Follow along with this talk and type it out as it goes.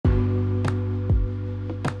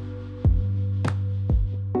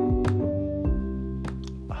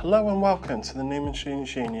Hello and welcome to the Newman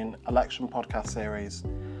Students' Union Election Podcast Series.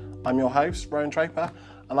 I'm your host, Rowan Draper,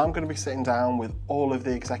 and I'm going to be sitting down with all of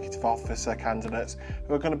the Executive Officer candidates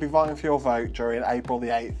who are going to be vying for your vote during April the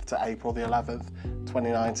 8th to April the 11th,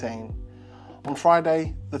 2019. On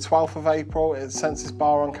Friday, the 12th of April at Census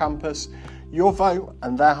Bar on campus, your vote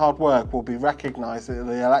and their hard work will be recognised at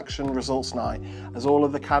the election results night, as all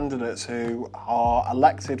of the candidates who are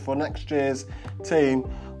elected for next year's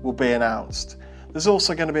team will be announced. There's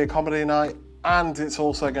also going to be a comedy night, and it's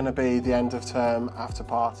also going to be the end of term after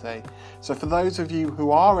party. So for those of you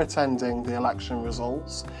who are attending the election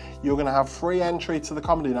results, you're going to have free entry to the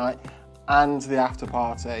comedy night and the after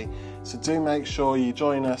party. So do make sure you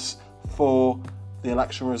join us for the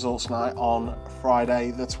election results night on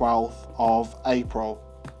Friday the 12th of April.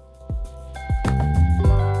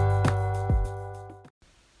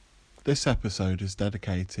 This episode is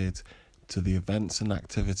dedicated to the Events and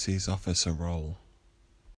Activities Officer role.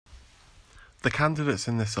 The candidates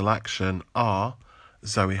in this election are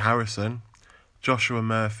Zoe Harrison, Joshua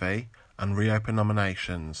Murphy, and reopen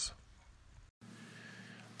nominations.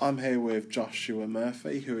 I'm here with Joshua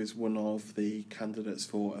Murphy, who is one of the candidates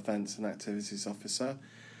for Events and Activities Officer.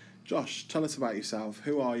 Josh, tell us about yourself.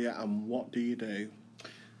 Who are you and what do you do?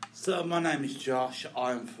 So my name is Josh.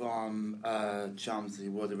 I'm from Chelmsley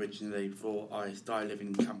Wood originally before I started living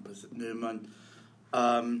in campus at Newman.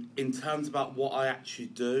 In terms about what I actually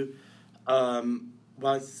do, I'm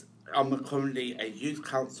currently a youth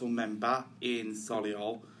council member in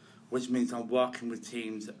Solihull, which means I'm working with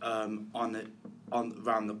teams on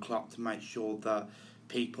around the clock to make sure that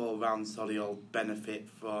people around Solihull benefit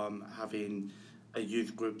from having a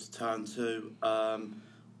youth group to turn to.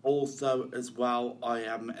 Also, as well, I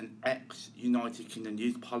am an ex-United Kingdom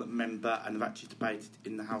Youth Parliament member and have actually debated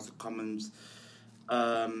in the House of Commons.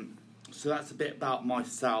 So that's a bit about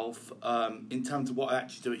myself. In terms of what I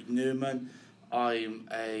actually do at Newman, I'm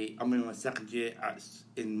in my second year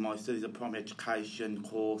in my studies of primary education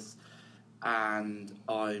course, and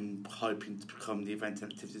I'm hoping to become the Event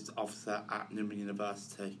and Activities Officer at Newman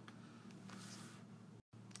University.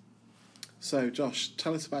 So, Josh,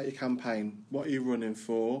 tell us about your campaign. What are you running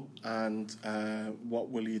for, and what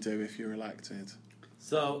will you do if you're elected?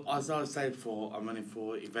 So, as I said before, I'm running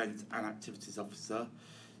for Events and Activities Officer.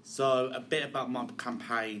 So, a bit about my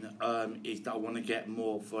campaign is that I want to get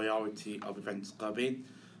more variety of events going.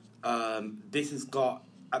 This has got,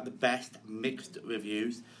 at the best, mixed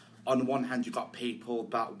reviews. On the one hand, you've got people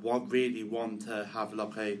that really want to have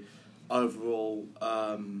like a overall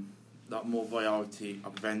more variety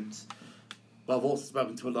of events. But I've also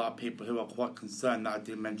spoken to a lot of people who are quite concerned that I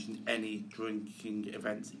didn't mention any drinking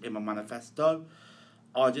events in my manifesto.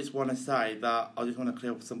 I just want to say that I just want to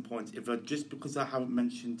clear up some points. Just because I haven't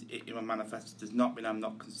mentioned it in my manifesto does not mean I'm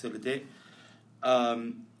not considered it.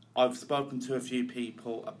 I've spoken to a few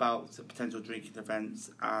people about potential drinking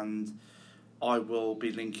events, and I will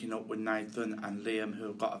be linking up with Nathan and Liam, who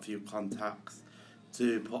have got a few contacts,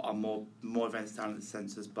 to put on more events down at the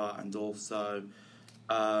Census Bar, and also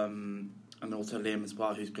Liam as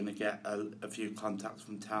well, who's going to get a few contacts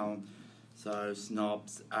from town, so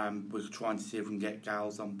snobs. We're trying to see if we can get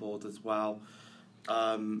gals on board as well.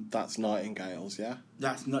 That's Nightingales, yeah?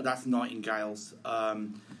 That's Nightingales,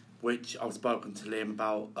 which I've spoken to Liam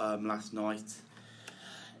about last night.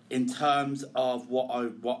 In terms of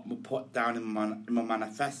what we put down in my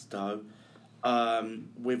manifesto,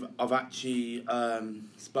 I've actually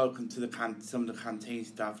spoken to some of the canteen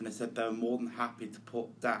staff, and they said they were more than happy to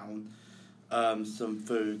put down some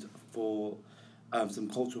food for some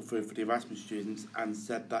cultural food for the Erasmus students, and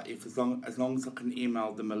said that as long as I can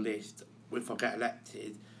email them a list, if I get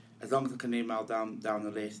elected, as long as I can email down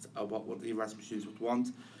the list of what the Erasmus students would want,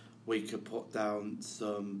 we could put down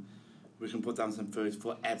some food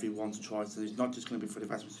for everyone to try. So it's not just going to be for the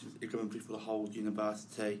Erasmus students, it's going to be for the whole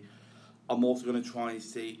university. I'm also going to try and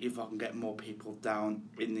see if I can get more people down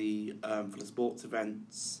in the for the sports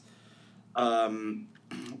events.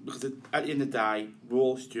 Because at the end of the day, we're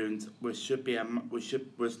all students. We're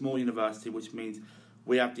a small university, which means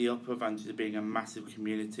we have the upper advantage of being a massive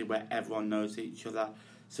community where everyone knows each other.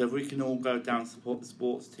 So if we can all go down and support the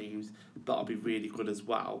sports teams, that'll be really good as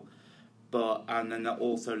well. And then that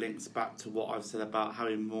also links back to what I've said about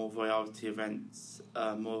having more variety events,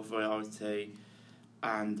 more variety,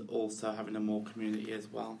 and also having a more community as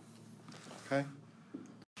well. Okay.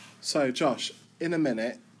 So, Josh, in a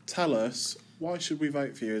minute, tell us, why should we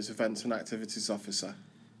vote for you as Events and Activities Officer?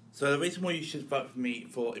 So the reason why you should vote for me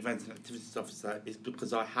for Events and Activities Officer is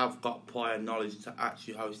because I have got prior knowledge to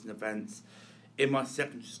actually hosting events. In my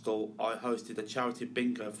secondary school, I hosted a charity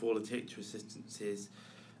bingo for all the teacher assistances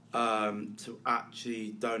to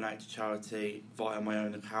actually donate to charity via my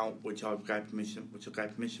own account, which I gave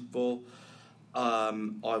permission for.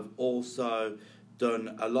 I've also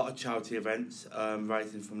done a lot of charity events,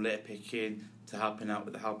 ranging from litter picking to helping out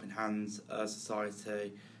with the Helping Hands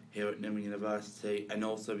Society here at Newman University, and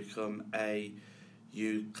also become a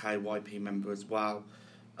UKYP member as well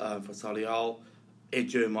for Solihull.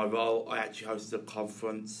 During my role, I actually hosted a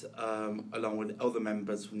conference along with other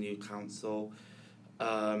members from the youth council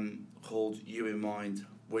called You in Mind,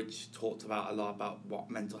 which talked about a lot about what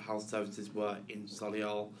mental health services were in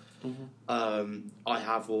Solihull. Mm-hmm. I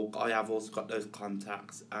have also got those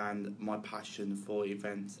contacts, and my passion for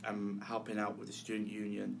events and helping out with the student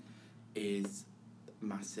union is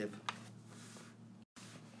massive.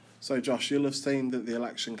 So Josh, you'll have seen that the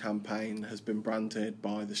election campaign has been branded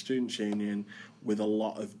by the Students' Union with a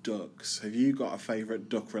lot of ducks. Have you got a favourite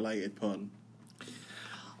duck-related pun?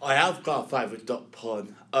 I have got a favourite duck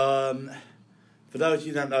pun. For those of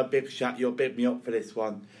you who don't know Big Shaq, you'll big me up for this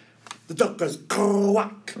one. The duck goes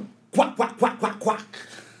quack, quack, quack, quack, quack, quack.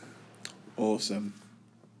 Awesome.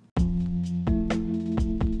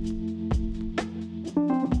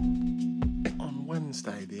 On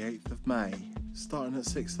Wednesday, the 8th of May, starting at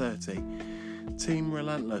 6:30, Team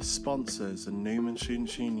Relentless sponsors and Newman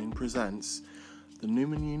Students' Union presents the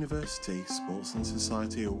Newman University Sports and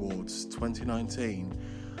Society Awards 2019,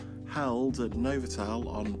 held at Novotel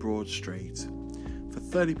on Broad Street. For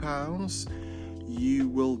 £30, you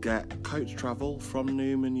will get coach travel from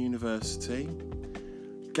Newman University,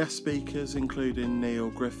 guest speakers including Neil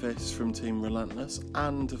Griffiths from Team Relentless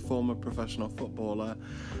and a former professional footballer,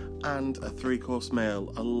 and a 3-course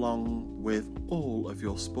meal along with all of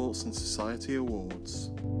your sports and society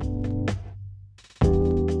awards.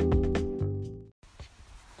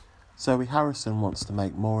 Zoe Harrison wants to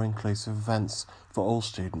make more inclusive events for all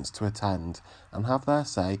students to attend and have their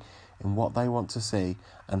say in what they want to see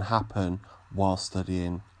and happen while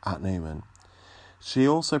studying at Newman. She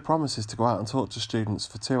also promises to go out and talk to students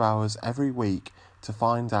for 2 hours every week to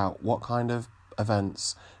find out what kind of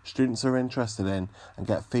events students are interested in and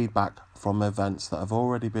get feedback from events that have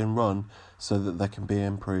already been run so that they can be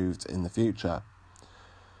improved in the future.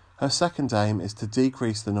 Her second aim is to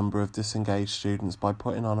decrease the number of disengaged students by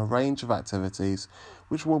putting on a range of activities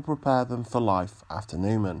which will prepare them for life after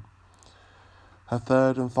Newman. Her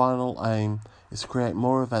third and final aim is to create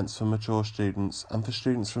more events for mature students and for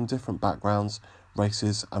students from different backgrounds,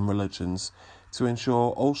 races and religions to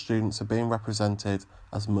ensure all students are being represented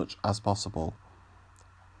as much as possible.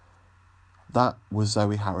 That was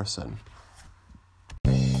Zoe Harrison.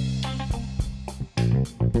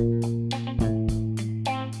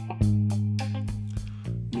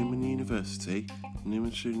 Newman University,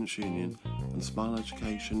 Newman Students' Union and Smile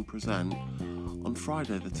Education present on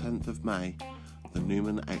Friday the 10th of May the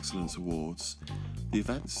Newman Excellence Awards. The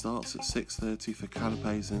event starts at 6:30 for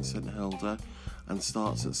canapes in St Hilda and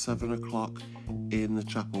starts at 7 o'clock in the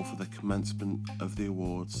chapel for the commencement of the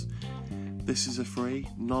awards. This is a free,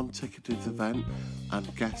 non-ticketed event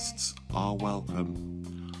and guests are welcome.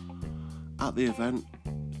 At the event,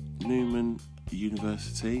 Newman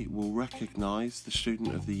University will recognise the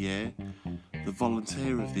Student of the Year, the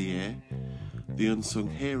Volunteer of the Year, the Unsung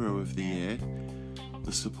Hero of the Year,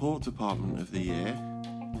 the Support Department of the Year,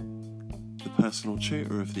 the Personal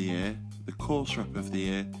Tutor of the Year, the Course Rep of the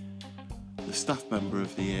Year, the Staff Member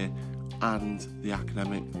of the Year and the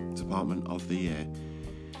Academic Department of the Year.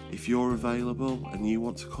 If you're available and you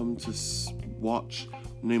want to come to watch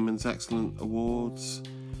Newman's Excellent Awards,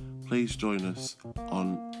 please join us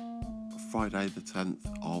on Friday the 10th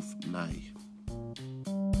of May.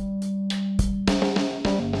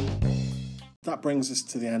 That brings us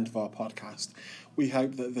to the end of our podcast. We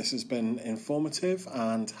hope that this has been informative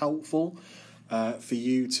and helpful for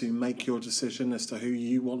you to make your decision as to who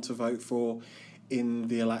you want to vote for in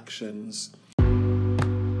the elections.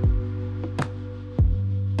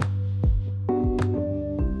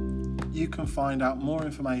 You can find out more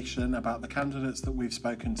information about the candidates that we've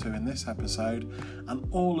spoken to in this episode and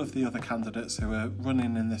all of the other candidates who are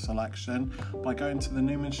running in this election by going to the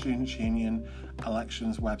Newman Students' Union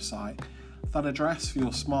elections website. That address for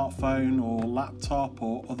your smartphone or laptop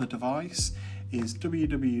or other device is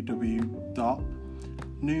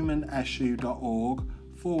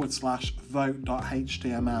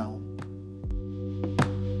www.newmansu.org/vote.html.